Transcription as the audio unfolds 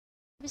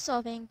We're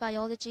solving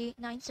Biology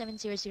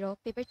 9700,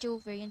 Paper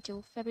 2, Variant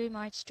 2,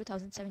 February-March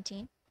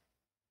 2017.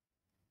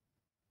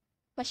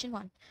 Question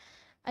 1.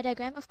 A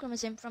diagram of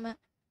chromosome from a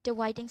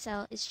dividing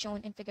cell is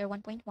shown in Figure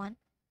 1.1.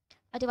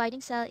 A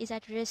dividing cell is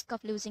at risk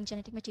of losing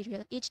genetic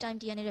material each time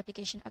DNA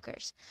replication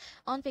occurs.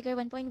 On Figure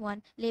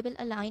 1.1, label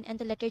a line and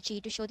the letter G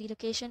to show the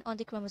location on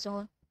the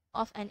chromosome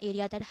of an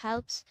area that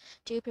helps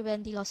to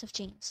prevent the loss of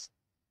genes.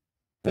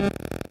 So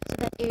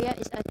that area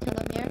is a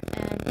telomere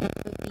and it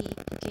would be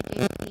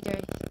located either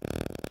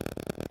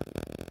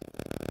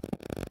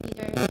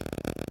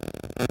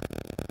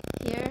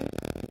here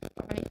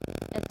or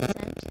at this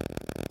end.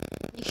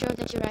 Make sure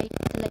that you write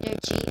the letter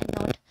G and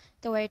not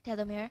the word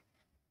telomere,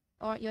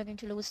 or you're going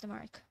to lose the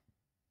mark.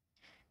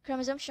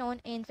 Chromosome shown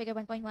in Figure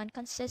 1.1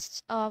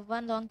 consists of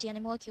one long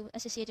DNA molecule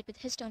associated with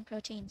histone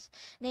proteins.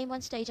 Name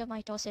one stage of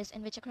mitosis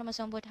in which a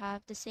chromosome would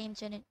have the same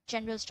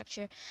general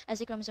structure as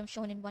the chromosome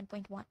shown in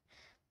 1.1.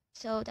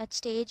 So that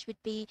stage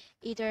would be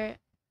either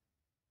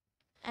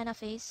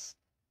anaphase,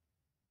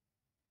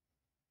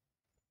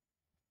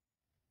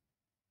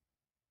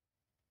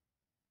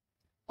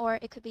 or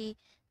it could be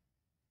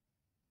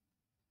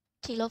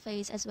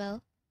telophase as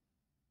well.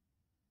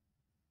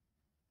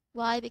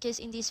 Why? Because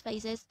in these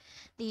phases,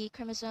 the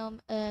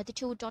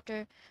two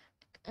daughter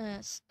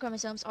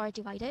chromosomes are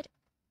divided.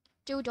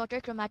 Two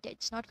daughter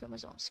chromatids, not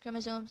chromosomes.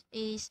 Chromosomes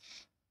is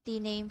the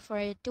name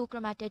for two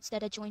chromatids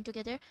that are joined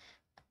together.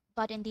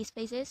 But in these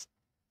phases,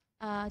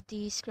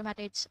 these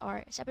chromatids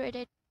are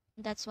separated.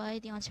 That's why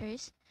the answer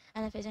is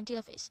anaphase and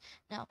telophase.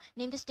 Now,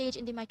 name the stage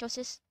in the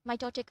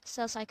mitotic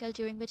cell cycle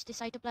during which the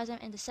cytoplasm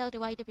and the cell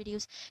divide to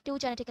produce two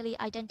genetically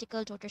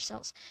identical daughter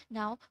cells.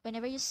 Now,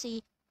 whenever you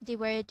see the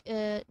word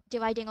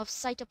dividing of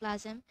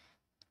cytoplasm,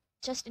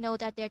 just know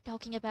that they're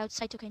talking about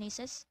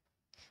cytokinesis.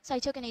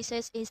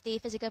 Cytokinesis is the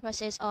physical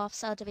process of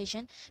cell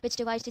division, which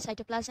divides the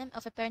cytoplasm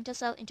of a parental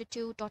cell into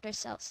two daughter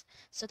cells.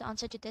 So the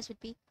answer to this would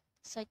be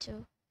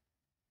cytokinesis.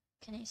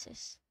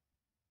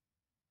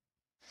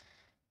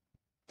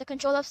 The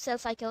control of cell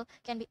cycle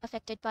can be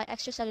affected by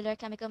extracellular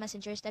chemical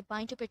messengers that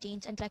bind to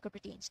proteins and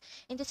glycoproteins.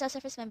 In the cell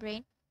surface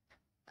membrane,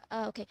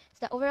 so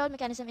the overall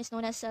mechanism is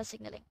known as cell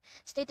signaling.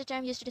 State the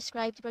term used to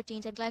describe the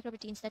proteins and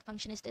glycoproteins that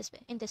function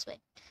in this way.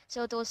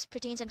 So those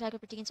proteins and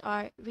glycoproteins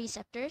are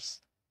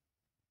receptors.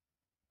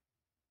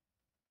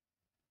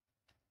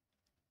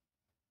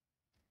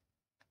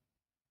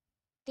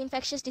 The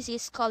infectious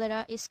disease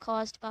cholera is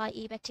caused by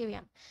a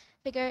bacterium.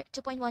 Figure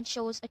 2.1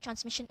 shows a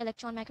transmission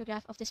electron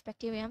micrograph of this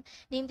bacterium.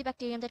 Name the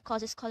bacterium that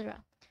causes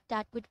cholera.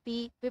 That would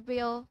be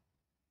Vibrio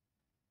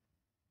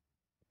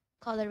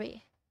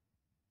cholerae.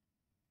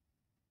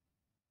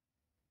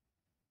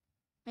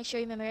 Make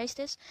sure you memorize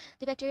this.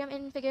 The bacterium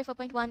in Figure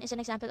 4.1 is an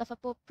example of a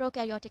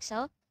prokaryotic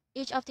cell.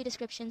 Each of the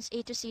descriptions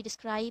A to C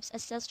describes a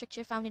cell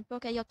structure found in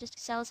prokaryotic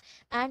cells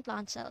and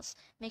plant cells.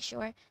 Make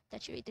sure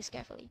that you read this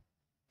carefully.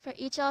 For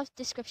each of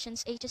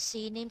descriptions A to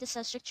C, name the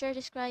cell structure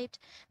described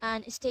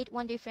and state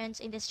one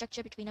difference in the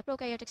structure between a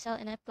prokaryotic cell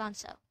and a plant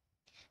cell.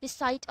 The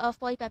site of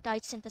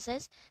polypeptide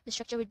synthesis, the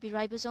structure would be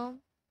ribosome,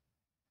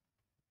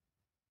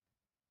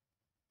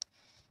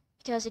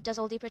 because it does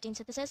all the protein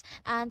synthesis,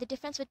 and the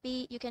difference would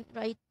be, you can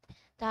write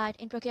that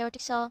in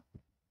prokaryotic cell,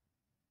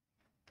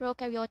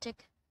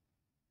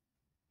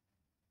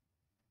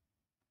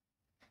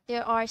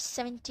 there are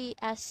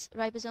 70S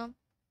ribosome,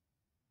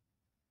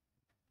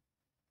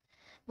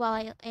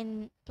 while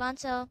in plant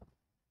cell,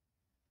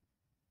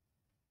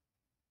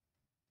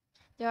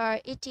 there are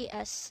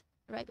 80S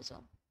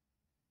ribosome.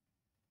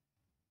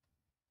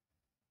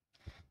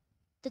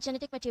 The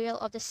genetic material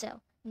of the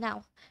cell.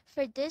 Now,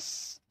 for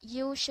this,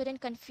 you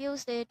shouldn't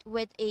confuse it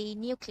with a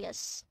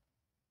nucleus.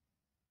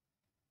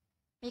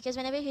 Because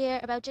whenever you hear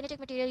about genetic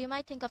material, you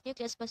might think of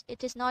nucleus, but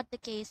it is not the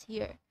case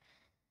here.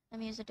 Let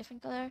me use a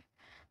different color.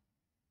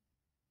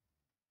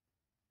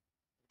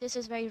 This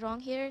is very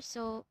wrong here.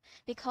 So,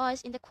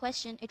 because in the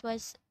question, it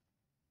was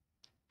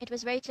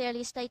very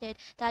clearly stated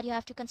that you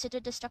have to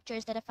consider the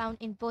structures that are found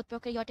in both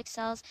prokaryotic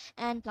cells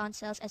and plant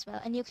cells as well.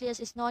 A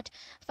nucleus is not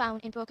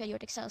found in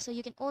prokaryotic cells. So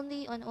you can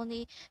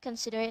only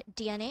consider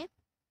DNA,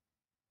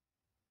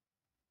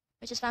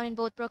 which is found in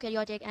both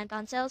prokaryotic and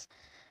plant cells.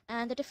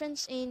 And the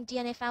difference in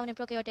DNA found in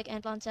prokaryotic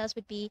and plant cells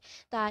would be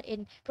that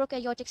in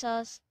prokaryotic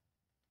cells,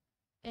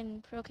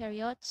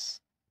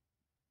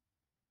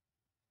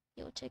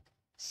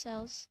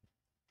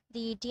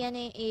 the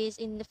DNA is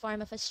in the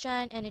form of a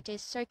strand and it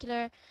is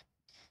circular.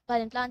 But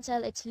in plant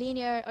cell, it's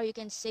linear, or you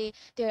can say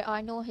there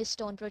are no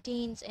histone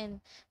proteins in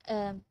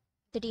the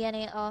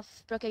DNA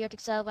of prokaryotic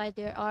cell, while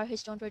there are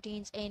histone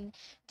proteins in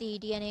the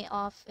DNA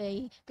of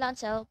a plant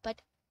cell.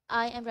 But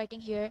I am writing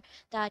here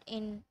that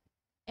in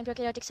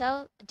prokaryotic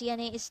cell,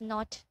 DNA is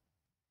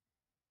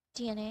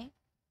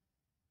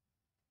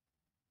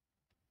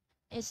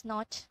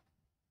not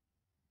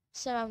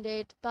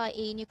surrounded by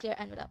a nuclear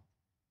envelope.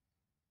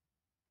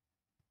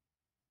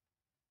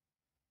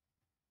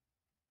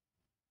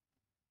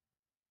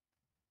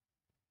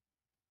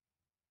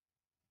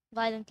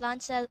 While in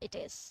plant cell, it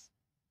is.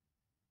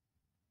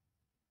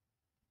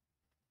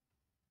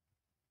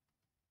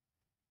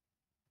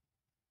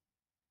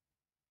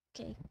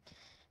 Okay.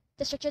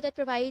 The structure that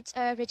provides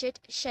a rigid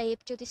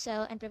shape to the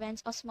cell and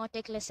prevents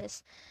osmotic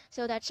lysis.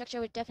 So that structure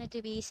would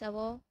definitely be cell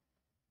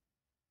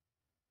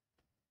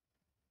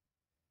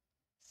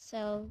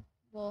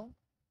wall.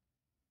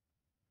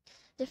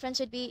 Difference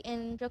would be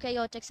in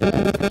prokaryotic cell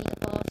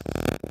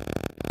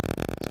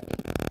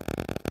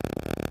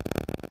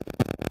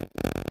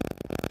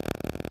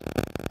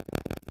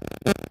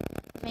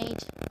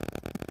made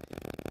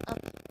up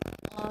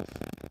of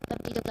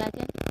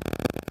peptidoglycan.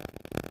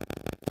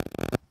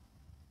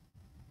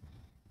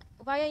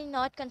 Why are you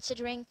not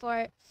considering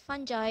for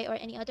fungi or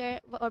any other,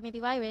 or maybe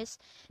virus?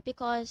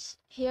 Because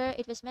here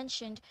it was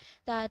mentioned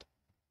that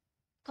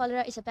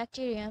cholera is a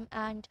bacterium,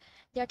 and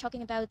they're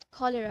talking about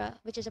cholera,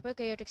 which is a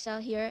prokaryotic cell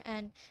here,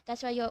 and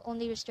that's why you're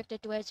only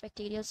restricted towards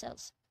bacterial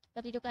cells.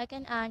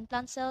 Peptidoglycan and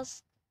plant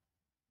cells,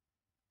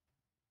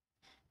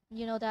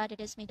 you know that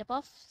it is made up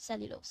of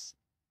cellulose.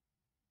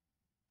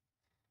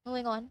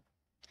 Moving on.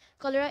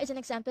 Cholera is an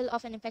example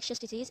of an infectious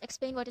disease.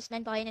 Explain what is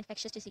meant by an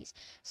infectious disease.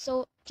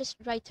 So just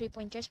write 3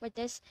 pointers for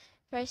this.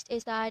 First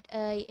is that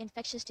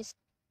infectious disease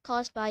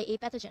caused by a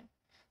pathogen.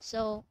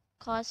 So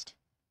caused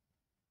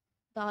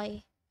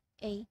by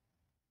a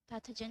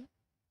pathogen.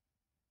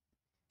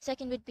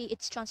 Second would be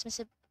it's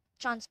transmissible.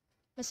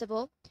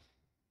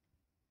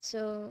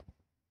 So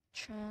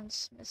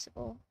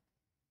transmissible.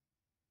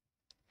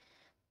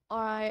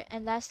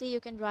 And lastly,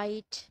 you can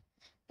write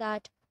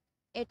that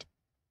it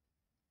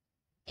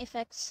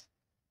affects.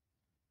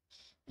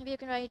 Maybe you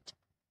can write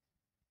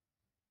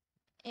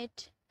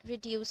it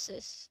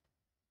reduces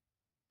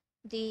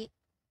the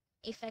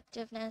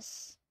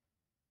effectiveness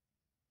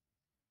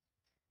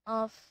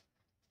of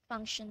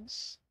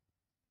functions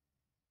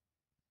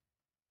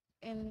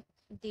in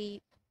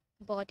the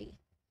body.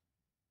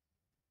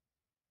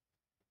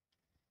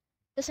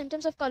 The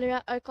symptoms of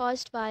cholera are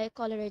caused by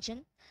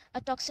choleragen, a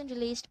toxin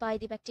released by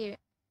the bacteria.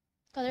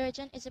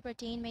 Choleragen is a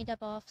protein made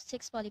up of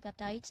 6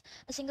 polypeptides,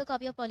 a single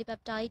copy of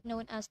polypeptide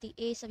known as the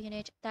A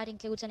subunit that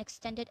includes an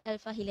extended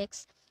alpha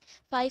helix,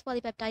 5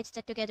 polypeptides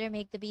that together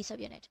make the B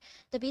subunit.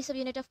 The B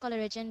subunit of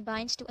choleragen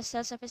binds to a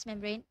cell surface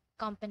membrane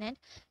component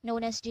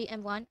known as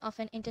GM1 of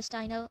an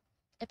intestinal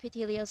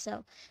epithelial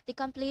cell. The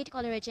complete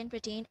choleragen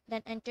protein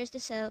then enters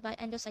the cell by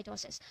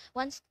endocytosis.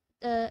 Once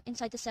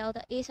inside the cell,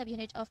 the A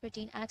subunit of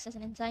protein acts as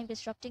an enzyme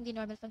disrupting the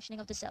normal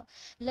functioning of the cell.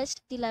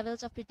 List the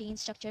levels of protein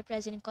structure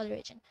present in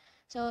choleragen.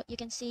 So you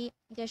can see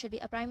there should be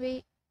a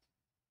primary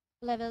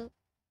level,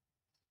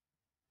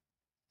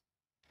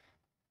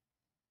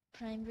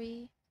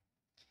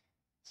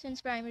 since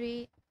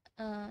primary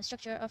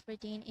structure of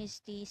protein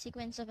is the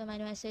sequence of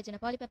amino acids in a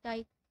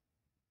polypeptide.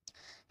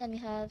 Then we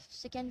have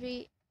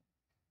secondary,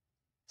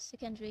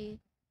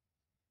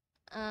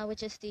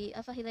 which is the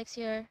alpha helix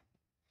here,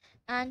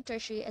 and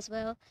tertiary as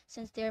well,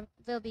 since there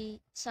will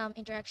be some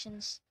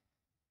interactions.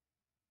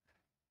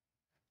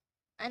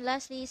 And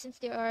lastly, since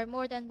there is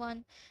more than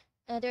one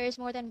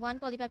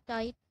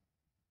polypeptide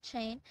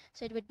chain,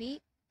 so it would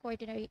be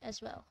quaternary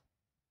as well.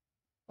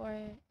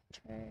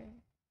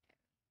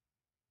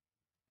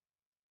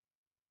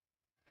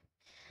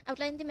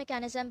 Outline the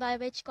mechanism by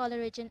which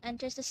choleragen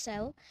enters the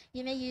cell.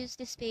 You may use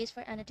this space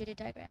for annotated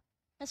diagram.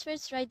 Let's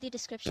first write the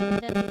description,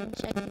 and then we can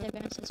check the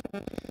diagrams as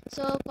well.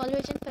 So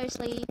choleragen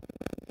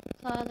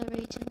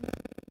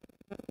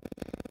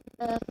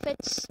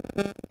fits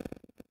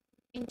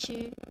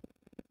into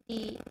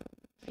the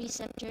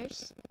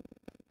receptors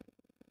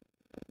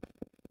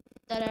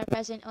that are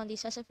present on the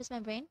cell surface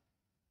membrane,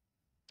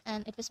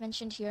 and it was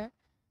mentioned here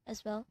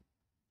as well.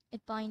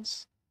 It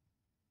binds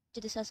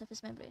to the cell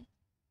surface membrane,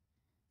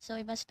 so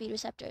it must be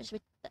receptors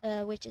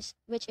which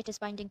it is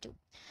binding to.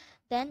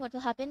 Then what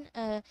will happen?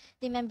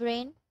 The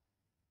membrane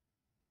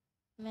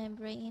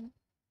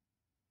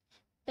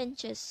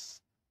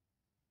pinches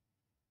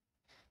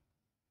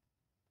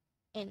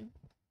in.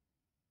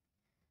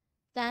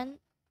 Then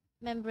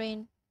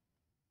membrane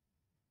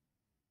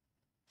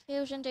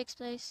fusion takes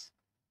place,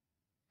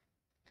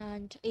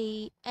 and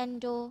a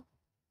endocytotic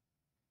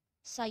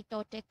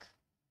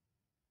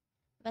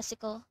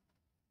vesicle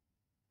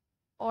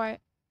or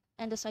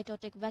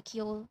endocytotic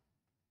vacuole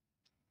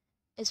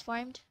is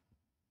formed.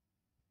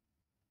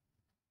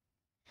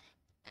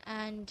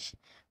 And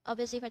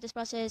obviously for this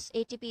process,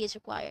 ATP is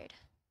required,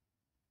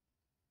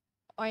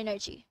 or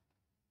energy.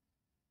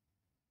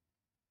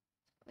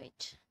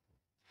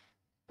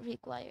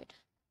 Required.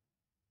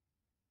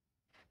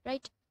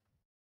 Right?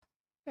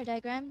 For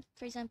diagram,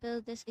 for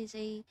example, this is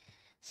a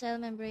cell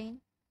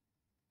membrane.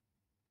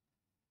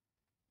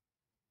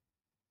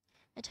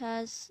 It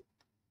has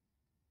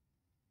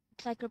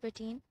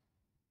glycoprotein,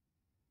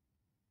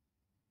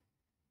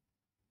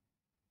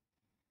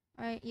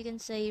 or you can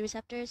say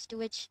receptors, to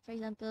which, for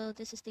example,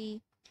 this is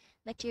the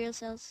bacterial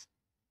cells.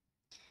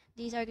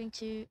 These are going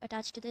to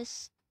attach to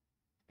this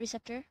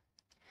receptor,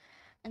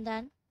 and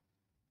then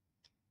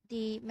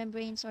the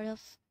membrane sort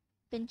of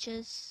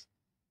pinches.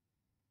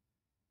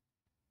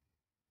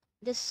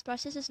 This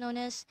process is known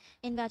as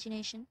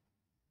invagination.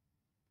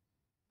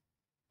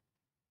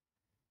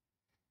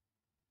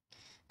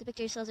 The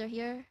bacterial cells are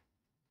here,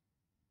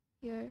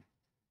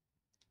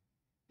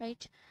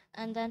 right?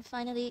 And then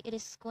finally it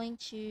is going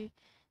to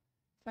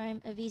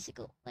form a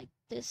vesicle like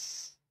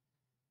this,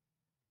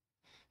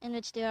 in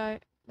which there are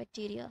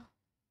bacteria.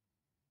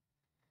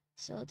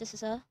 So this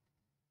is a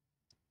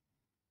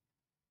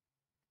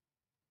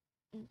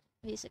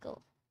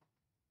vesicle.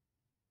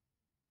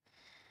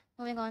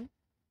 Moving on.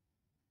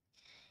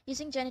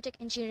 Using genetic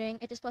engineering,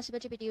 it is possible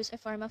to produce a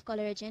form of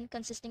collagen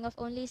consisting of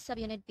only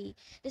subunit B.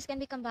 This can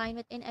be combined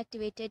with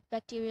inactivated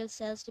bacterial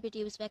cells to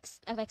produce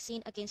a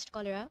vaccine against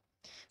cholera.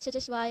 So that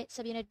is why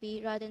subunit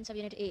B rather than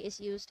subunit A is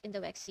used in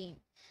the vaccine.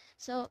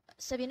 So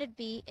subunit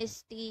B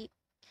is we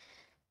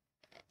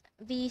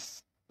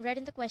read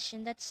in the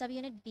question that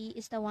subunit B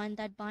is the one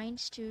that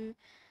binds to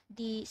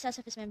the cell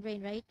surface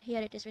membrane, right?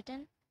 Here it is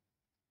written,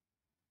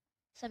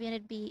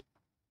 subunit B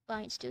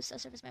binds to cell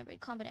surface membrane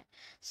component.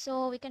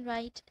 So we can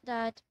write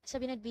that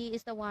subunit B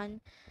is the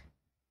one,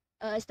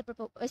 is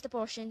the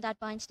portion that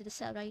binds to the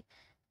cell, right?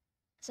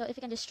 So if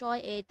we can destroy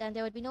it, then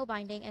there would be no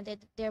binding and then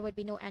there would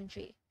be no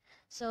entry.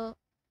 So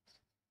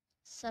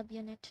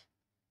subunit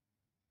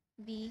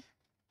B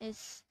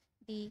is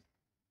the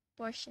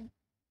portion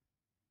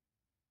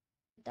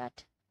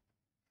that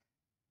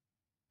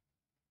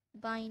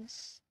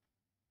binds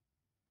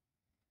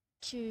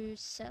to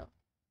cell.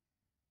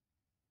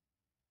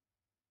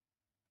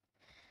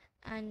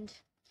 And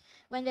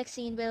when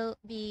vaccine will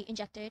be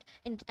injected,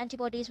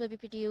 antibodies will be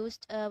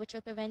produced, which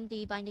will prevent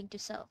the binding to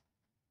cell.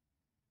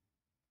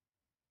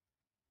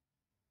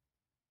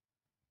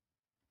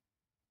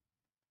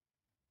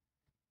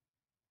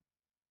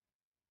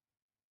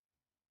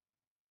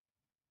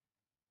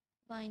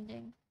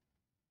 Binding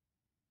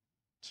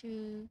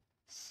to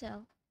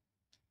cell.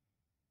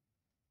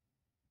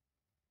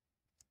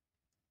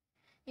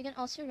 You can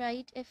also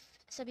write if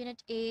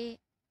subunit A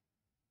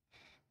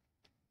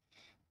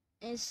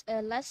is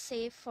less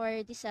safe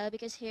for the cell,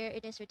 because here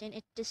it is written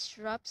it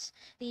disrupts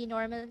the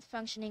normal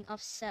functioning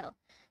of cell.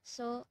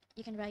 So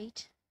you can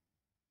write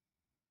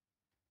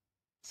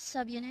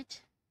subunit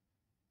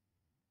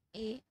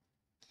A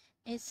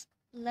is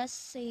less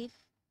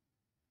safe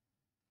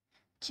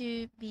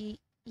to be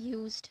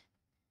used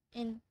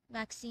in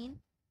vaccine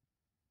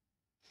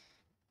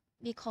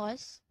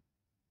because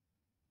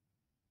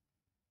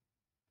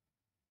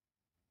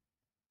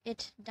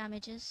it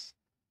damages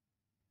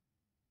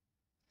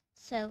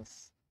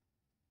cells.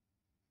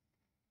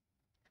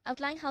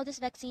 Outline how this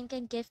vaccine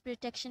can give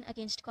protection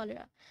against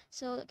cholera.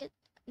 So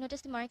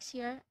notice the marks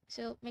here.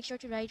 So make sure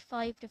to write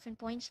 5 different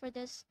points for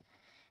this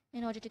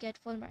in order to get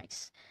full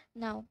marks.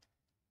 Now,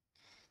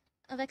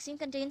 a vaccine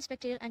contains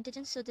bacterial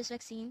antigens, so this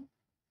vaccine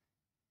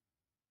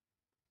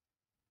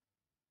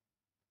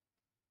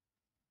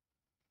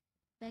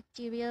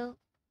bacterial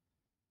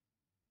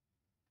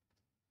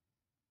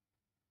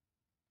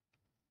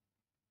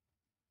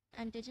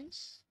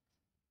antigens,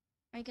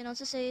 or you can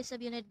also say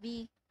subunit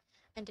B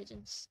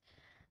antigens.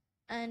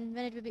 And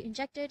when it will be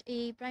injected,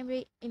 a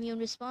primary immune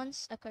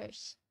response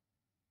occurs.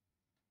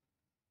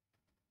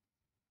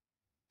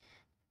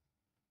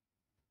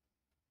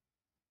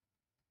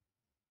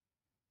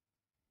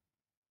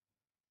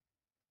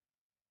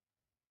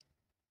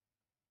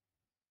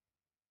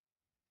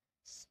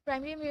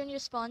 Primary immune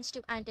response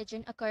to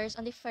antigen occurs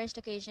on the first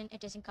occasion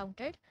it is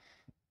encountered.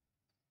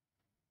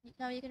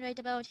 Now you can write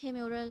about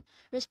humoral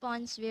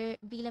response, where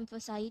B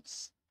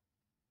lymphocytes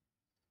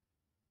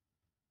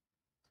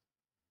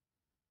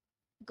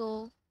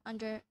go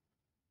under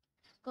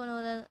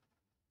clonal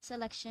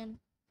selection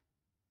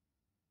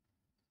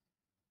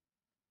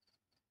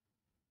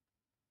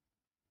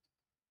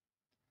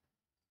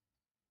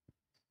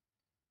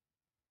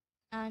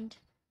and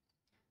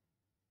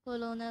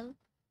clonal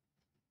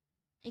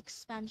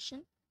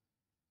expansion.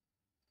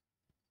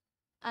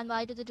 And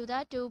why do they do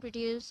that? To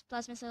produce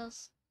plasma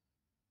cells.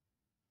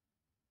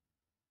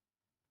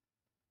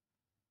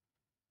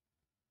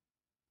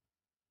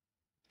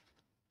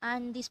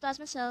 And these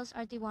plasma cells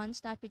are the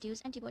ones that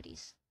produce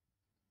antibodies.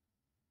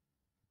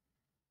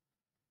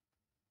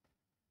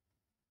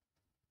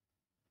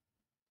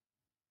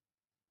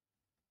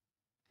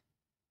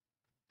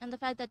 And the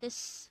fact that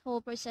this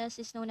whole process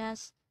is known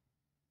as,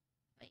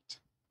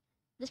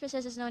 this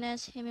process is known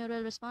as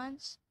humoral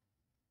response.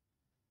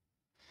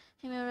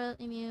 Humoral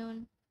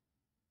immune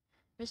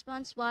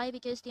response. Why?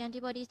 Because the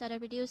antibodies that are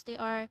produced, they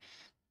are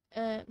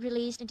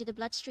released into the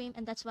bloodstream,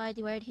 and that's why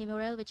the word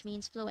humoral, which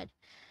means fluid.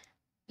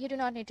 You do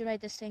not need to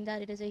write this thing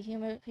that it is a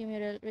humoral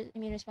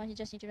immune response. You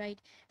just need to write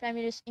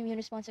primary immune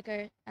response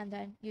occur, and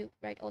then you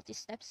write all these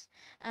steps.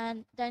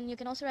 And then you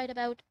can also write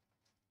about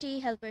T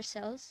helper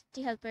cells,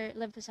 T helper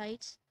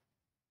lymphocytes.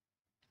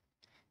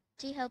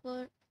 T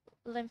helper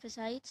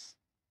lymphocytes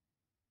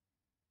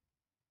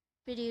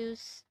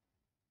produce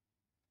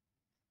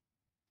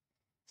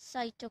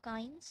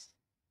cytokines.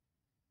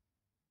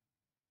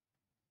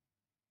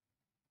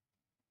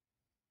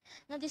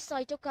 Now this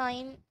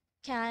cytokine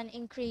can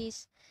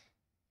increase,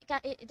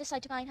 the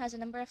cytokine has a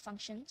number of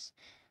functions.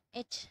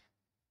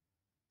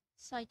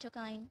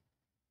 Cytokine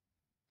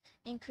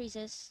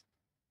increases,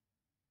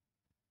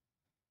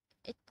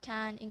 it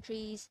can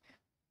increase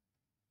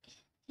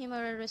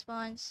humoral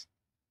response,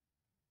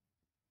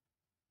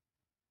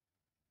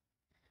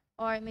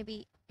 or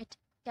maybe it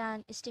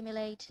can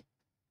stimulate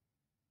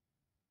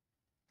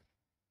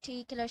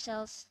T killer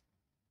cells,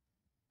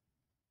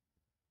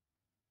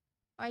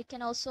 or it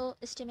can also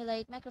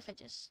stimulate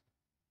macrophages.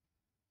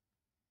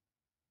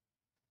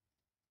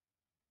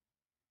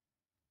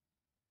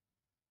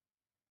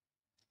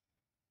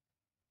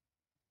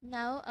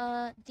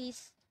 Now,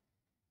 these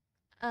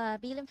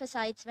B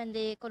lymphocytes, when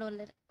they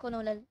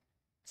colonal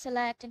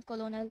select and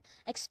colonal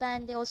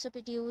expand, they also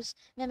produce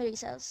memory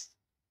cells.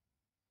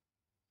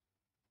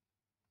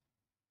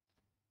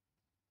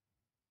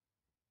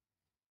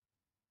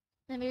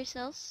 Memory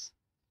cells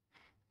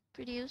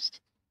produced,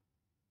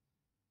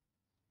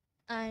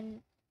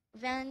 and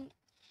when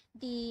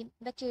the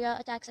bacteria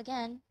attacks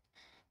again,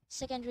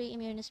 secondary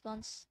immune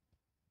response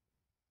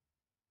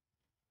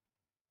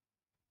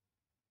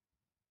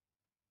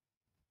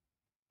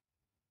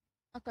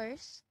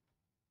occurs.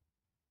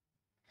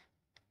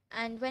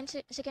 And when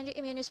secondary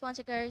immune response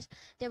occurs,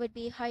 there would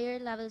be higher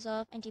levels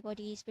of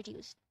antibodies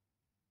produced.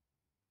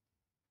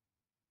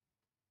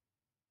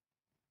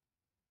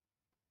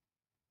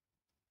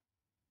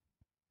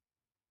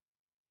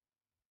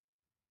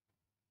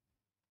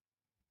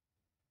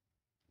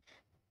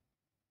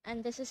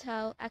 And this is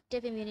how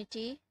active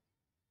immunity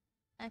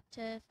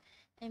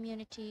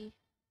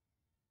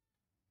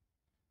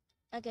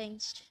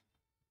against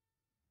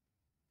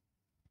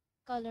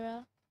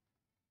cholera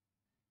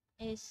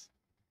is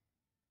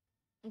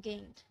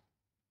gained.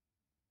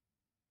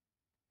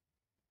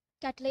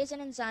 Catalase is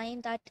an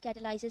enzyme that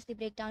catalyzes the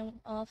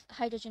breakdown of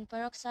hydrogen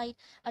peroxide,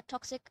 a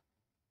toxic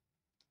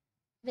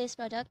waste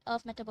product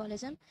of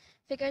metabolism.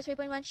 Figure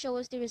 3.1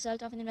 shows the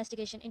result of an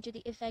investigation into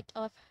the effect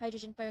of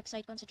hydrogen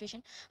peroxide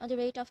concentration on the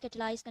rate of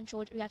catalyzed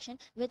controlled reaction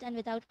with and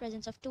without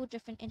presence of two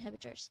different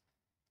inhibitors.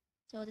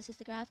 So this is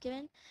the graph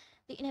given.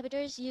 The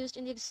inhibitors used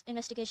in the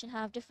investigation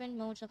have different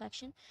modes of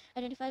action.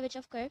 Identify which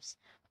of curves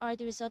are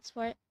the results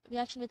for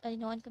reaction with a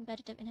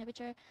non-competitive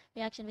inhibitor,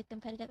 reaction with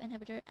competitive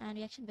inhibitor, and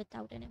reaction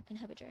without an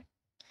inhibitor.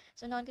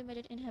 So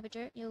non-competitive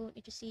inhibitor, you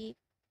need to see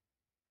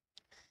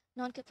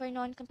for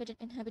non-competitive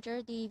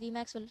inhibitor, the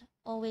Vmax will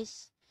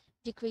always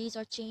decrease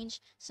or change.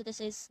 So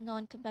this is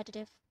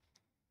non-competitive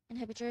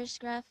inhibitors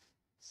graph.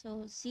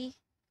 So Z.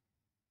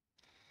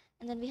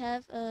 And then we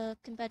have a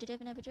competitive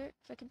inhibitor.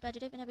 For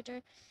competitive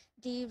inhibitor,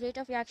 the rate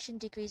of reaction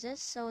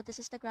decreases. So this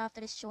is the graph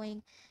that is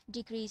showing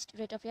decreased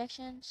rate of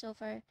reaction. So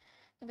for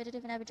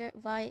competitive inhibitor,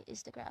 Y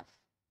is the graph.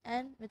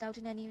 And without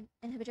any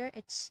inhibitor,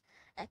 it's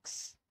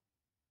X.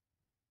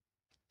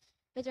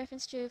 With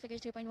reference to figure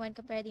 3.1,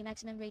 compare the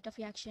maximum rate of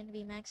reaction,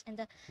 Vmax, and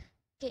the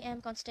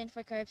Km constant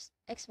for curves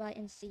X, Y,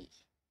 and Z.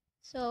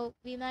 So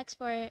Vmax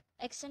for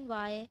X and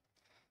Y,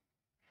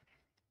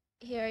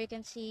 here you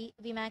can see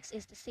Vmax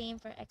is the same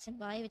for X and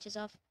Y, which is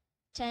of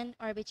 10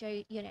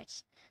 arbitrary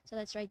units. So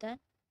let's write that.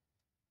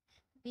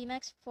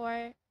 Vmax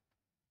for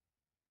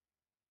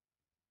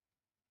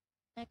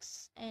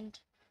X and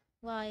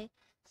Y,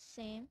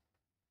 same,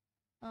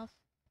 of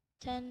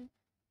 10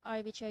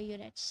 arbitrary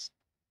units.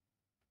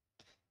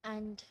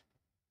 And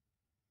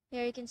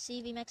here you can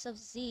see Vmax of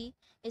Z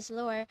is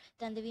lower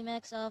than the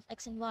Vmax of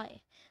X and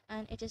Y.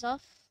 And it is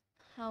of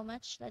how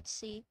much? Let's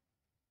see.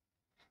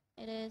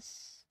 It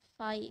is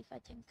 5, I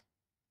think.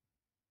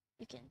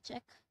 You can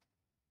check.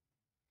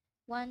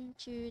 1,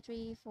 2,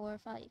 3, 4,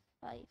 5.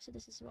 5. So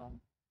this is wrong.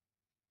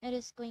 It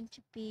is going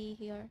to be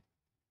here.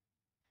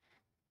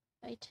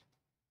 Right?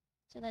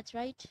 So that's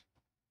right.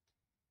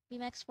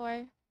 Vmax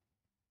for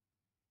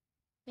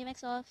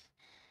Vmax of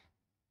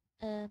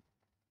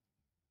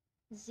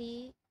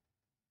Z.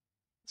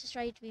 Just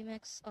write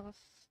Vmax of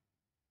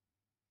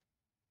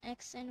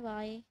X and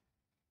Y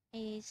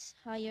is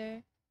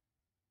higher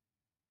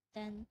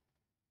than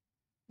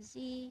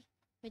Z,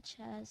 which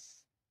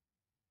has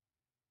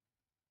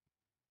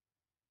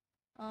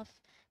of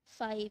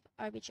 5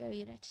 arbitrary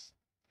units.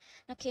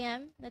 Now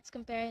Km, let's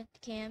compare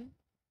Km.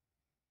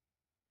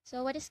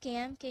 So what is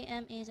Km?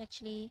 Km is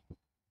actually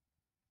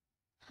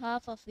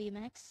half of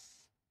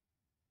Vmax.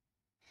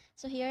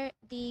 So here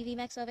the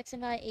Vmax of X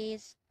and Y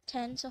is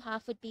 10, so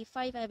half would be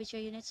 5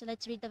 arbitrary units. So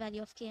let's read the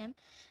value of Km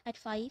at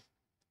 5.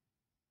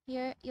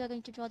 Here you are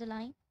going to draw the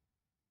line.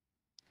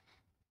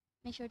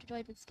 Make sure to draw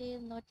it with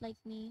scale, not like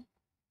me.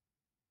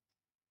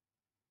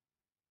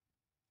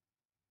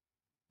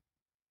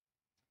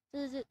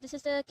 So this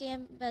is the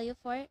Km value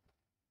for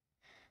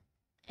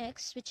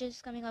X, which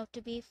is coming out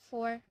to be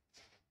 4.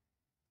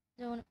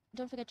 Don't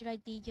forget to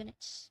write the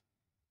units.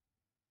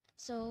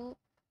 So,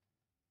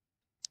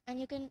 and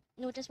you can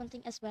notice one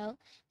thing as well,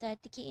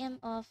 that the Km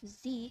of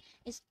Z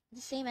is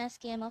the same as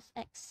Km of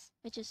X,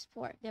 which is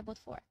 4. They're both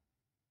 4.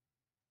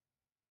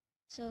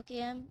 So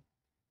Km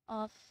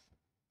of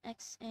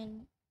X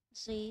and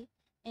Z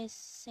is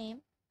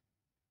same,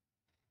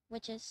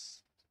 which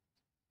is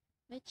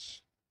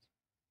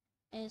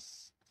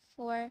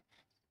 4.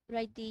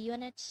 Write the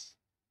units,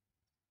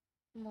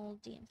 mole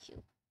dm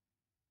cube.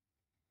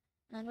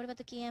 And what about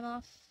the Km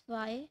of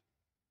Y?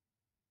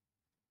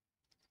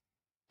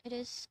 It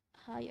is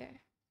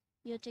higher.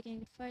 You're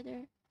taking it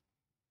further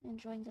and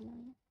drawing the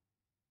line.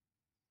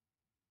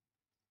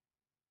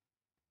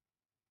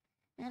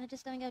 and it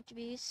is coming out to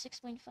be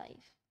 6.5.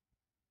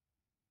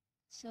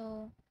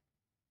 So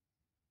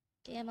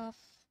Km of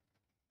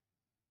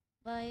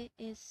Y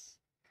is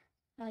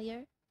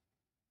higher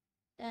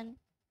than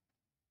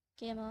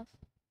Km of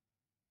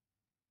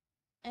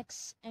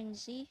X and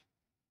Z,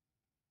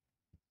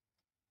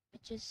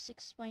 which is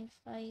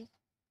 6.5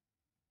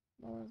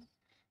 mole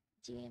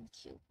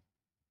GMQ.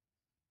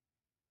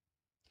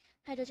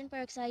 Hydrogen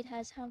peroxide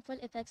has harmful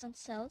effects on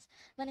cells.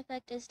 One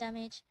effect is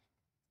damage.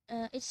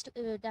 It's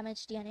to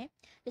damage DNA.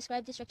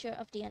 Describe the structure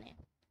of DNA.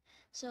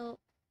 So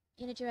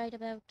you need to write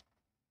about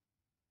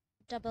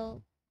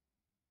double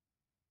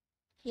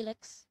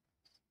helix,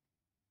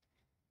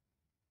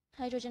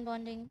 hydrogen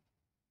bonding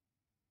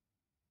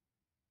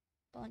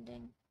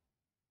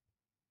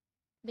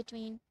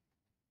between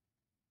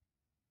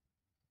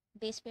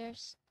base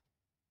pairs.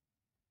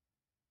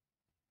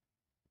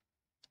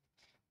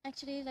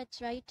 Actually, let's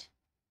write.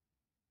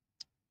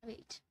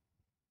 Wait.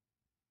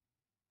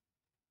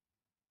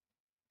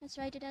 Let's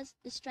write it as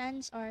the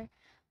strands are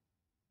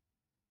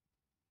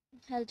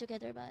held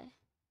together by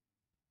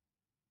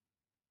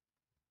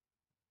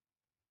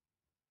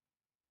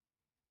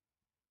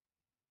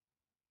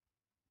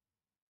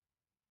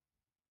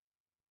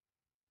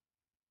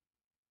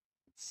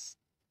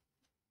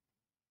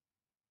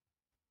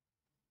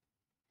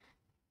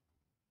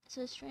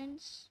so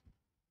strands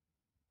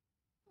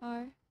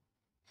are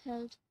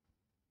held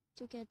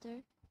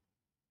together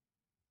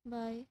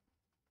by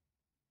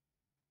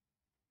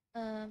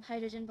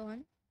hydrogen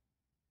bond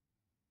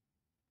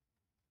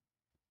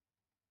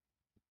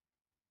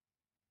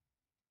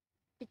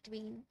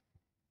between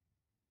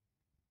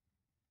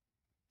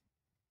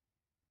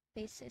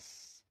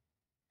bases.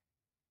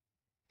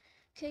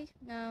 Okay,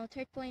 now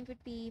third point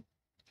would be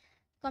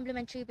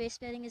complementary base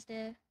pairing is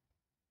there,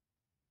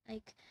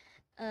 like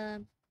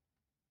um,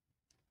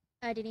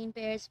 adenine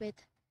pairs with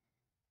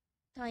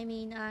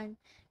thymine and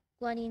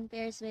guanine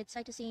pairs with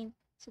cytosine.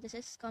 So this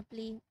is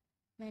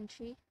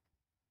complementary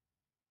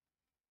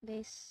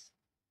base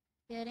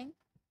pairing.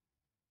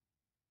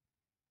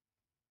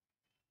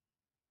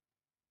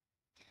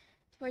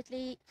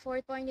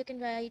 Fourth point, you can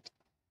write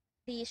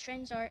the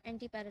strands are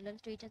anti-parallel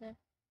to each other.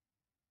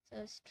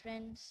 So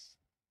strands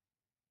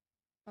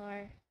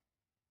are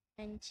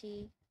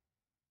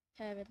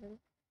anti-parallel,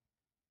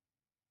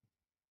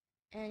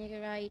 and you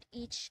can write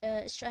each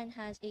strand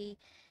has a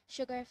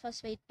sugar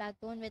phosphate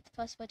backbone with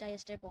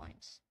phosphodiester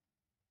bonds.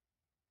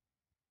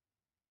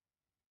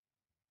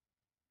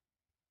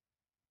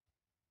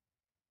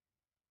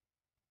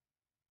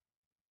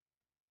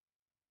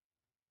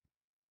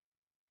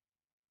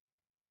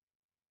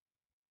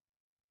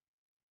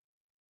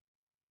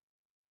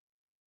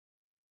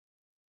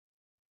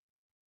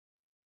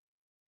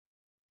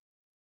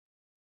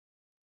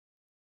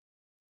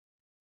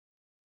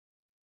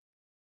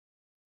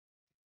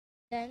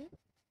 Then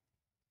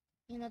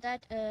you know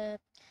that the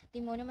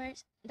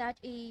monomers that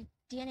a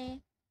DNA,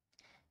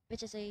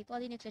 which is a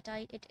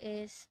polynucleotide, it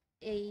is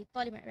a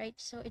polymer, right?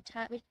 So it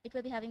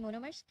will be having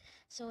monomers.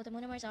 So the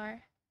monomers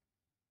are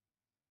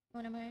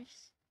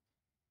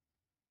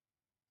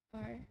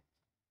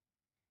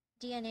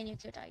DNA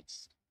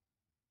nucleotides.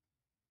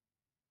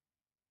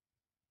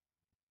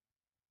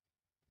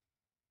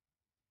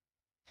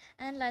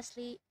 And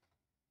lastly,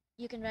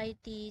 you can write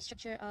the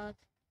structure of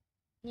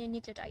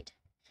nucleotide.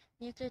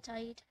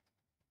 Nucleotide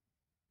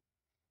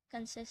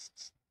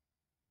consists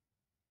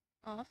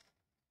of,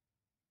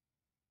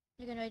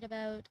 you can write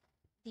about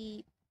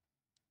the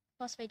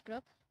phosphate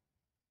group,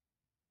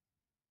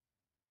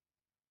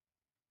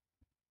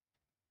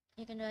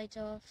 you can write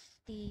of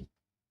the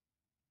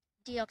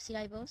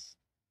deoxyribose,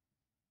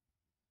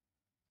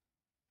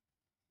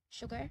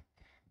 sugar,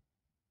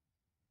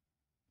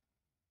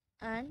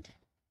 and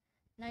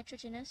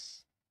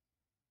nitrogenous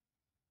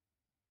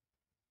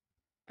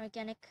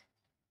organic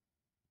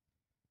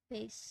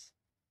base.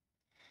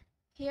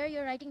 Here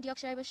you're writing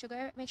deoxyribose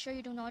sugar. Make sure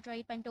you do not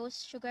write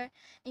pentose sugar.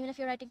 Even if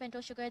you're writing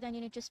pentose sugar, then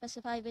you need to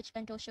specify which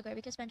pentose sugar,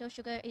 because pentose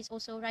sugar is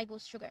also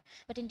ribose sugar.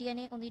 But in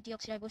DNA, only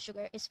deoxyribose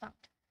sugar is found.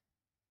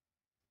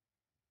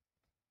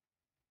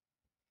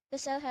 The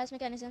cell has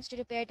mechanisms to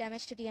repair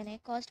damage to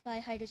DNA caused by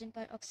hydrogen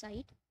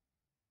peroxide.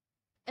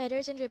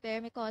 Errors in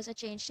repair may cause a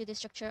change to the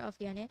structure of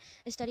DNA.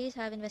 Studies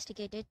have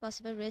investigated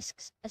possible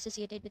risks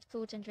associated with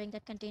foods and drinks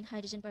that contain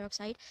hydrogen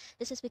peroxide.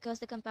 This is because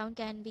the compound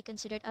can be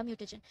considered a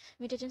mutagen.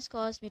 Mutagens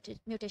cause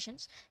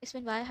mutations.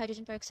 Explain why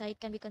hydrogen peroxide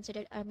can be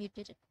considered a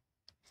mutagen.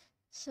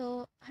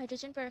 So,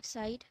 hydrogen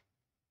peroxide,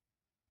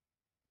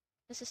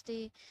 this is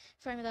the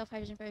formula of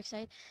hydrogen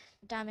peroxide,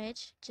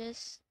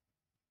 damages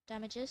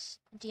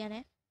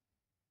DNA,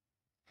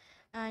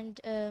 and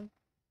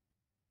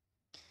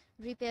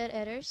repair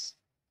errors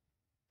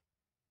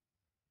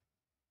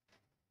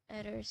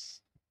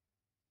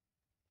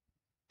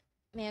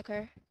may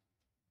occur.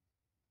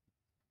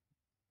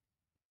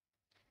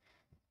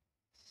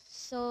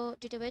 So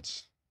due to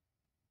which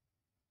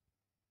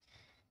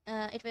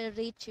it will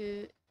lead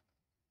to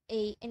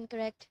a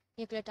incorrect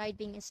nucleotide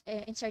being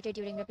inserted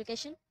during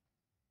replication.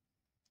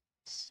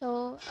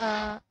 So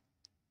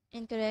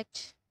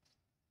incorrect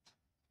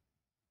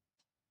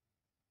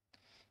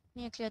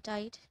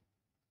nucleotide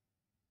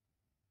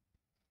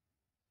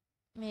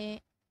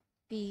may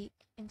be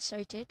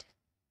inserted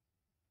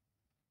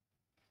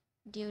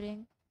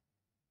during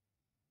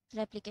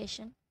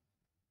replication.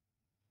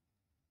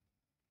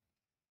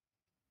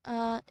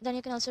 Then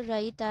you can also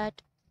write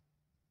that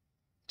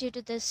due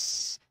to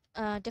this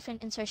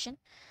different insertion,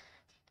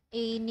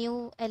 a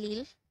new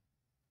allele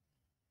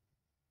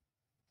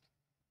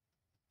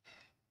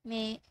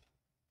may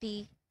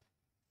be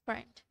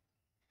formed.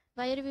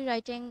 Why are we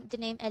writing the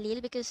name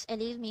allele? Because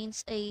allele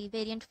means a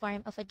variant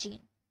form of a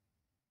gene,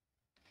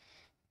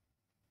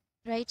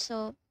 right?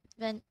 So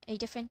when a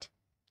different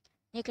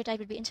nucleotide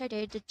would be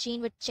inserted, the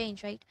gene would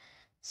change, right?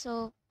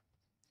 So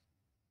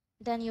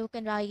then you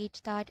can write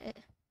that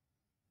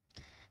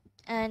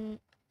an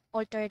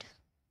altered,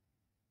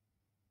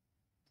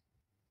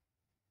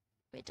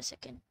 wait a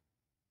second,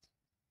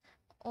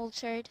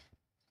 altered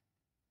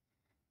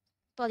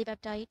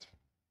polypeptide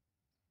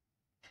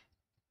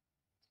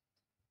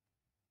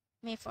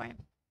may form.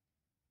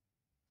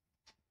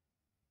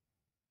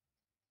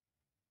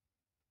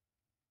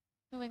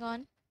 Moving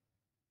on,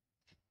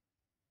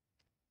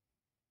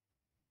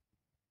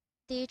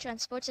 the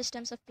transport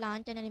systems of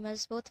plant and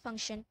animals both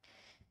function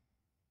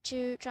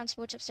to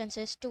transport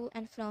substances to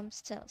and from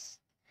cells.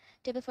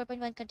 Table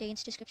 4.1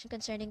 contains description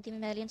concerning the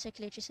mammalian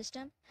circulatory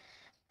system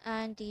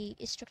and the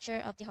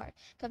structure of the heart.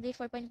 Complete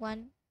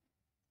 4.1.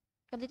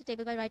 Complete the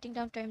table by writing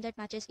down term that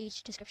matches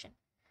each description.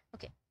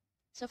 Okay.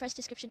 So first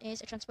description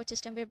is a transport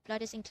system where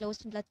blood is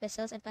enclosed in blood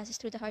vessels and passes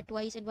through the heart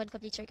twice in one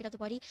complete circuit of the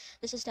body.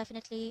 This is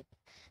definitely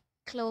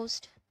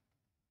closed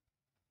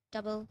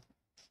double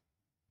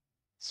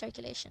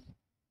circulation.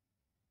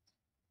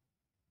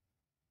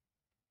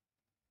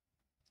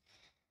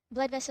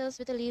 Blood vessels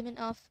with a lumen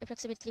of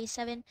approximately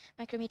 7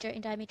 micrometer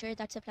in diameter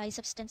that supply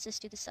substances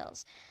to the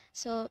cells.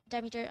 So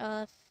diameter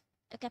of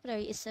a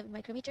capillary is 7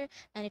 micrometer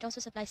and it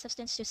also supplies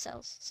substance to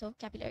cells, so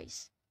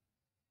capillaries.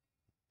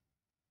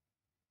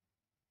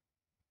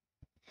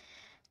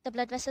 The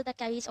blood vessel that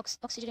carries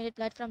oxygenated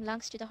blood from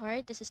lungs to the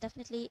heart, this is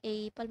definitely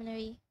a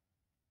pulmonary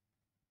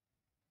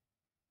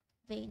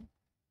vein.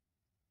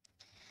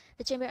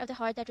 The chamber of the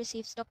heart that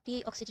receives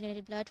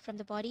deoxygenated blood from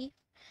the body,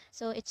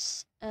 so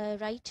it's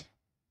right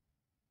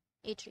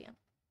atrium.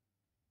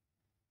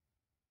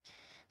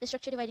 The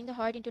structure dividing the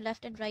heart into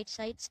left and right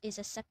sides is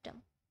a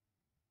septum.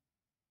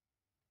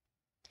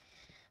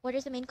 Water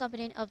is the main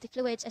component of the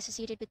fluids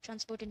associated with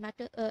transport in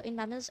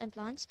mammals and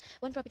plants.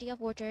 One property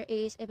of water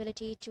is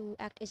ability to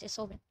act as a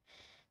solvent.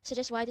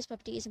 Suggest why this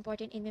property is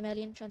important in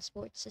mammalian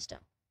transport system.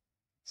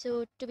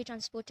 So to be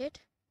transported,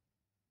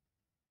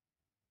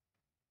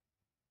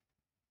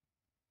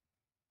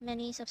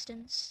 many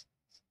substances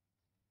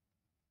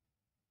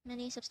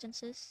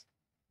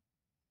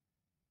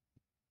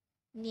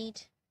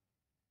need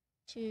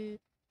to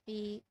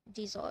be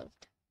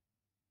dissolved.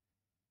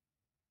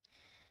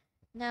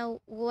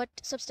 Now, what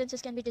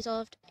substances can be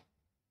dissolved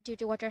due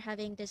to water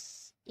having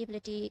this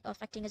ability of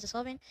acting as a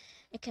solvent?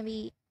 It can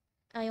be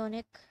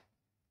ionic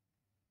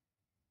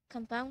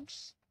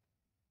compounds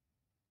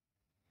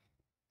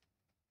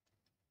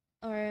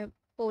or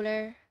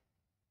polar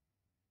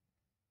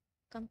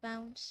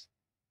compounds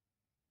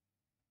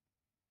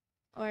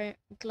or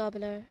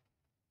globular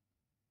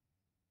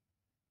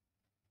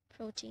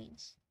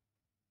proteins.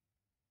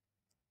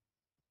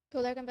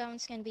 Polar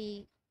compounds can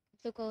be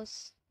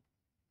glucose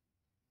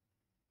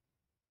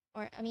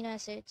or amino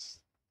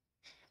acids.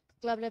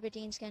 Globular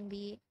proteins can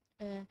be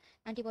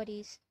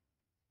antibodies,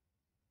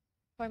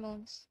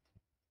 hormones.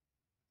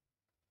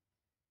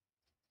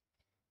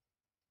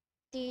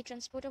 The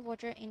transport of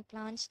water in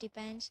plants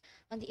depends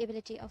on the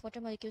ability of water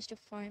molecules to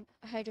form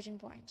hydrogen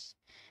bonds.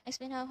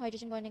 Explain how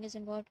hydrogen bonding is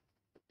involved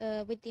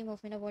with the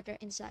movement of water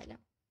in xylem.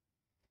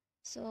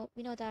 So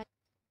we know that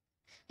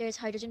there is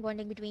hydrogen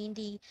bonding between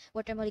the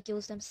water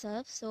molecules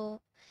themselves. So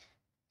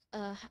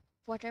uh,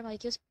 water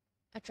molecules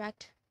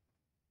attract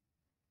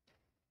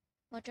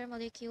water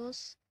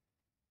molecules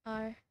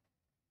are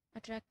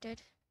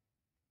attracted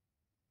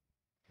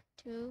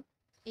to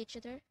each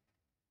other,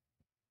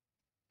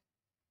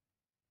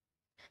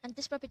 and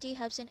this property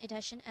helps in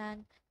adhesion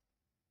and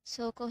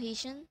so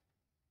cohesion.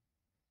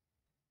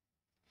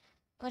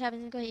 What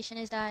happens in cohesion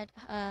is that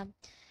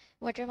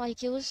water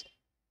molecules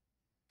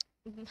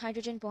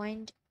hydrogen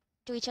bond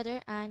to each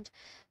other, and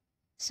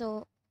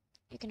so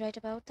you can write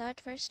about that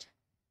first.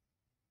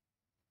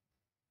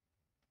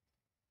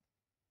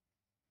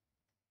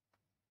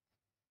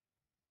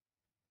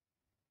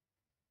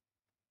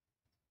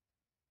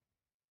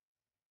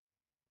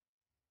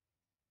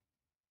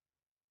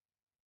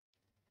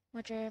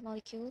 Water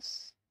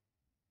molecules,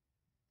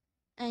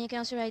 and you can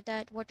also write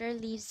that water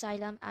leaves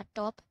xylem at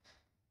top,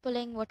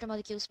 pulling water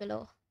molecules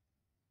below.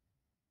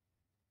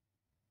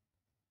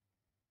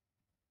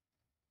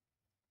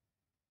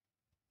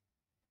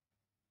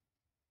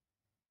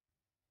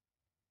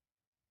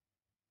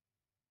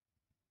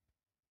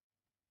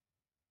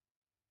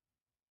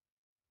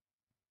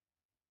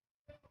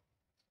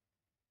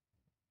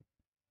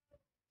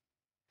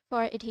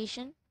 For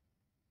adhesion,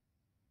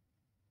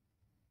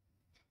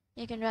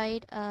 You can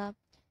write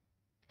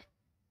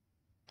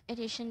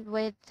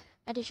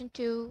addition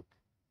to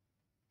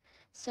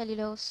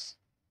cellulose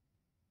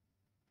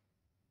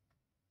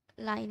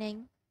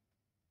lining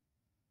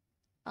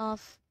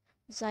of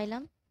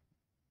xylem,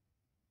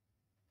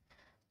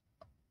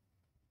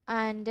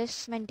 and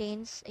this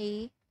maintains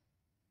a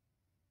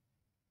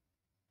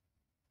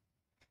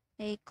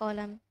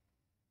column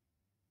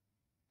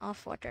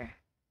of water.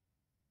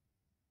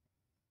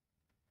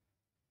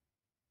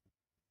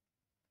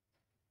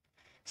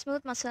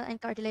 Smooth muscle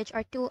and cartilage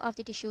are two of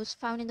the tissues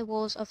found in the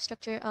walls of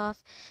structure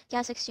of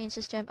gas exchange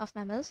system of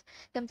mammals.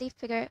 Complete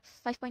figure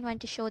 5.1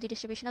 to show the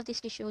distribution of these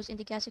tissues in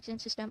the gas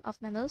exchange system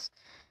of mammals.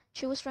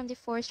 Choose from the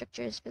four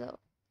structures below.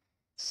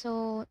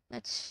 So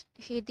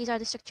these are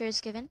the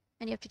structures given,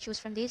 and you have to choose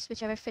from these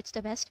whichever fits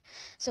the best.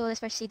 So let's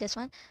first see this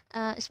one.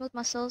 Smooth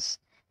muscles,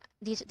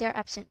 they're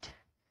absent.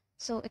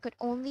 So it could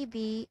only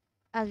be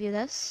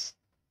alveolus,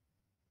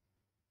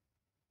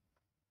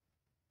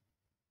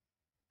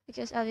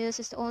 because alveolus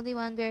is the only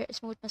one where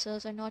smooth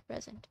muscles are not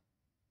present.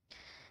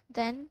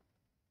 Then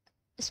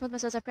smooth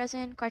muscles are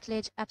present,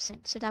 cartilage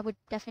absent. So that would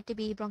definitely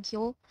be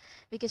bronchiole,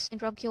 because in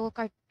bronchiole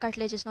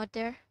cartilage is not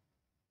there.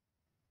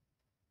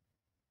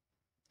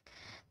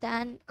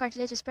 Then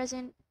cartilage is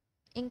present,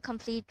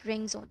 incomplete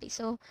rings only.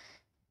 So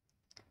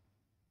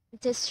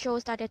this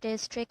shows that it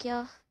is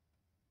trachea.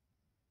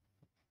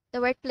 The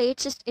word plate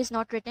just is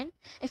not written.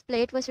 If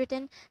plate was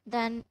written,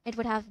 then it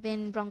would have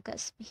been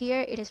bronchus.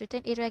 Here it is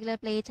written irregular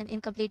plates and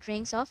incomplete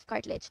rings of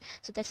cartilage.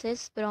 So this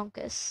is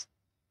bronchus.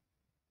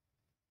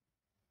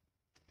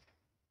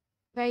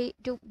 Be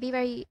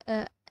very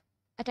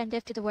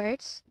attentive to the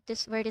words.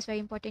 This word is very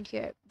important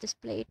here. This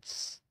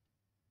plates.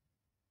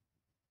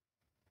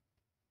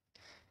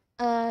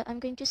 I'm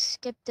going to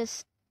skip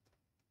this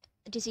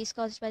disease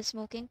caused by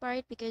smoking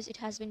part because it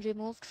has been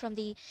removed from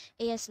the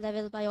AS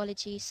level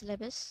biology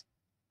syllabus.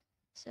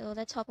 So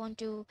let's hop on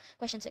to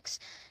question 6.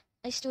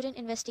 A student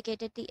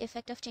investigated the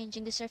effect of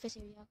changing the surface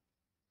area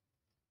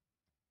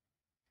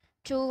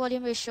to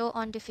volume ratio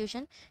on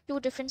diffusion. Two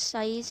different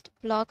sized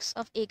blocks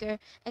of agar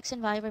X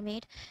and Y were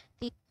made.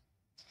 The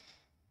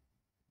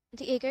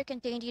agar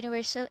contained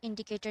universal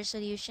indicator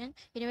solution.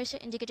 Universal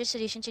indicator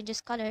solution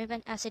changes color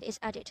when acid is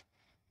added.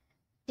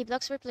 The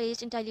blocks were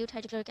placed in dilute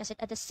hydrochloric acid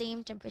at the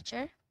same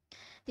temperature.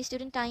 The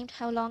student timed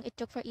how long it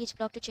took for each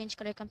block to change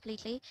color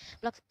completely.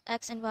 Blocks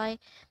X and Y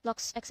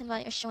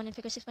are shown in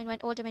figure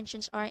 6.1. All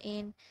dimensions are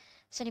in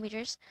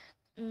centimeters.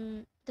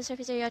 The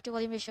surface area to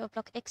volume ratio of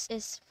block X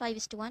is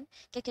 5:1.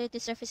 Calculate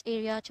the surface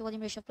area to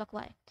volume ratio of block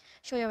Y.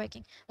 Show your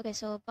working. Okay,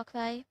 so block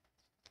Y.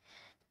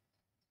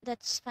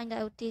 Let's find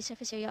out the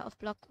surface area of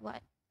block Y.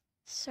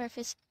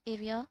 Surface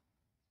area.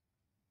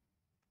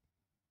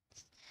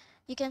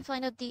 You can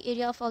find out the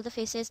area of all the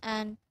faces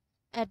and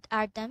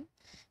add them.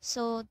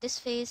 So this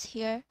face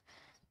here,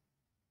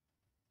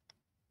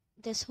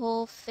 this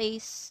whole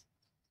face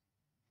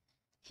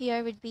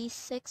here would be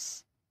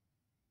 6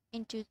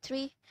 into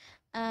 3,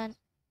 and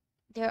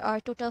there are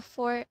total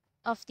 4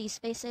 of these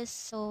faces,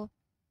 so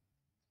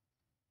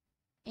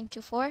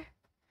into 4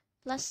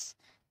 plus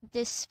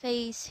this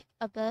face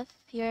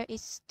above here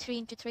is 3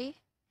 into 3,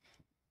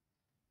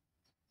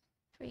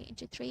 3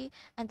 into 3,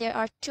 and there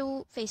are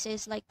 2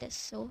 faces like this,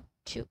 so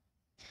 2.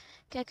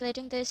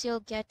 Calculating this, you'll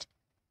get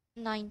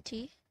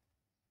 90.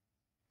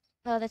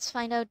 Let's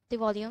find out the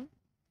volume.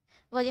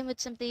 Volume would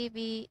simply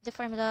be the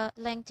formula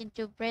length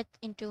into breadth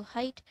into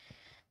height,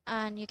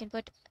 and you can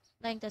put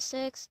length as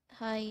 6,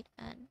 height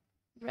and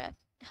breadth.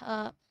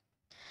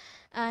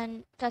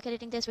 And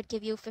calculating this would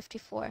give you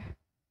 54.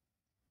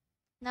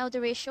 Now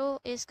the ratio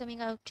is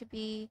coming out to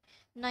be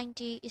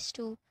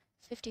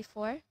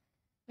 90:54,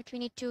 but we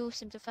need to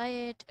simplify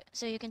it,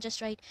 so you can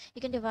just write,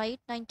 you can divide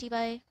 90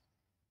 by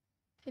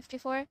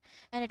 54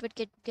 and it would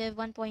give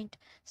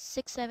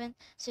 1.67,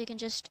 so you can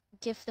just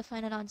give the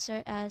final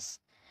answer as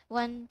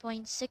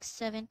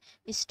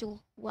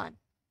 1.67:1.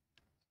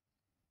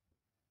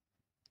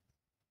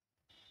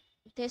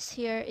 This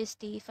here is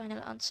the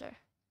final answer.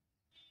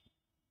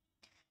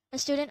 A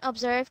student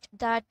observed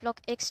that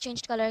block X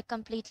changed color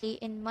completely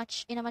in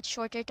a much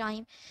shorter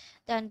time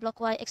than block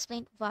Y.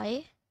 Explained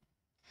why.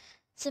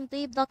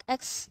 Simply, block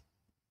X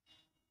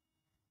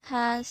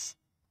has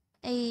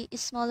a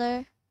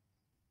smaller,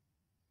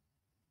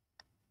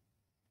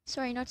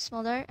 sorry, not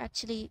smaller,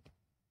 actually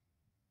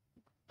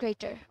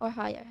greater or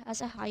higher,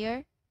 has a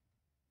higher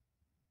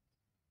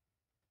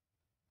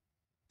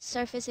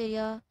surface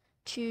area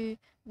to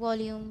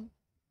volume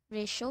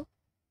ratio,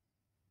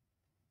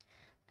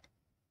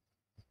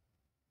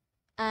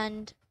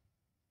 and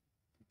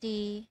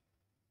the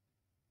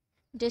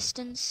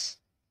distance,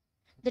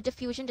 the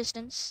diffusion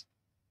distance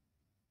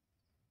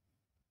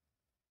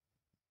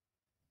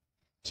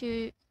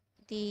to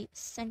the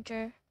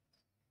center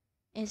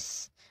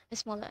is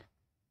smaller,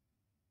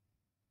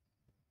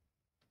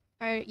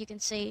 or you can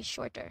say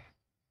shorter.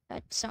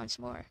 That sounds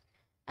more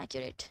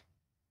accurate.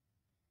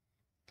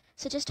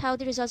 Suggest how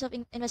the results of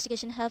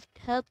investigation have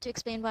helped to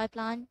explain why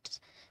plants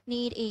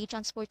need a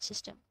transport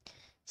system.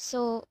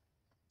 So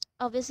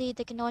obviously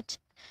they cannot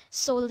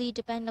solely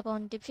depend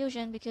upon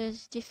diffusion,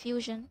 because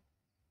diffusion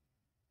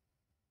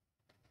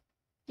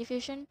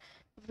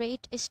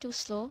rate is too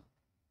slow,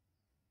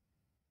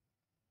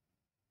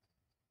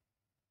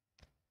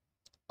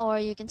 or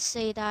you can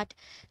say that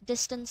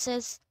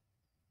distances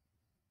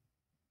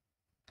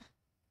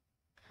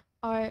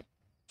are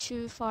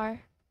too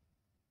far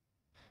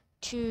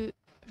to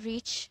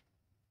reach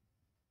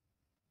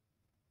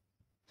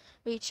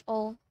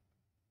all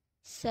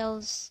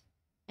cells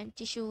and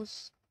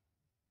tissues,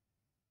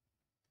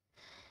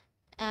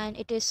 and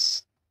it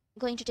is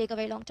going to take a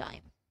very long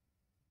time.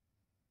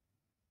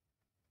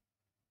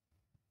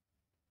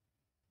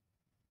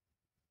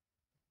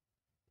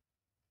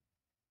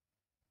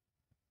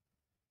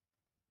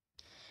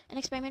 An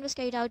experiment was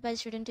carried out by the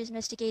student to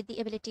investigate the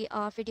ability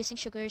of reducing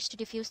sugars to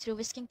diffuse through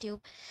whisking tube.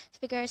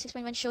 Figure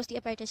 6.1 shows the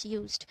apparatus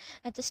used.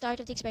 At the start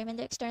of the experiment,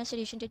 the external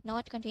solution did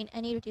not contain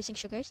any reducing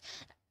sugars.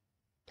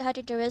 At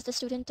intervals, the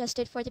student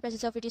tested for the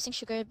presence of reducing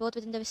sugar both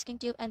within the whisking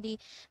tube and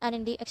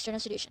in the external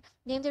solution.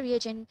 Name the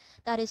reagent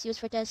that is used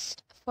to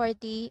test for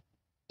the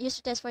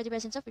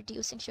presence of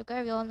reducing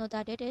sugar. We all know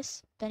that it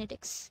is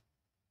Benedict's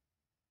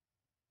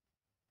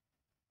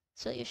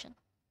solution.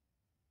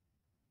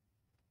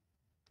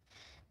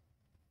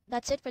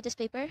 That's it for this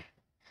paper.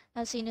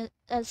 I'll see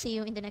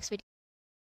you in the next video.